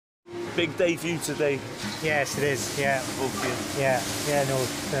Big day for you today. Yes, it is. Yeah. Okay. Yeah. No,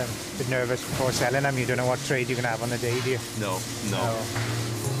 a bit nervous before selling them. You don't know what trade you're going to have on the day, do you? No.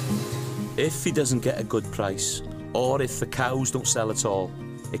 If he doesn't get a good price, or if the cows don't sell at all,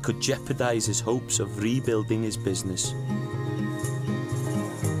 it could jeopardise his hopes of rebuilding his business.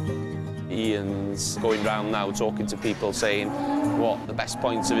 Ian's going round now talking to people saying what the best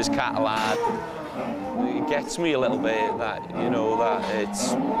points of his cattle are. It gets me a little bit that, you know, that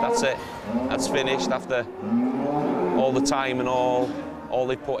that's it, that's finished after all the time and all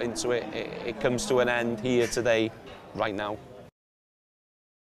they put into it. It comes to an end here today, right now.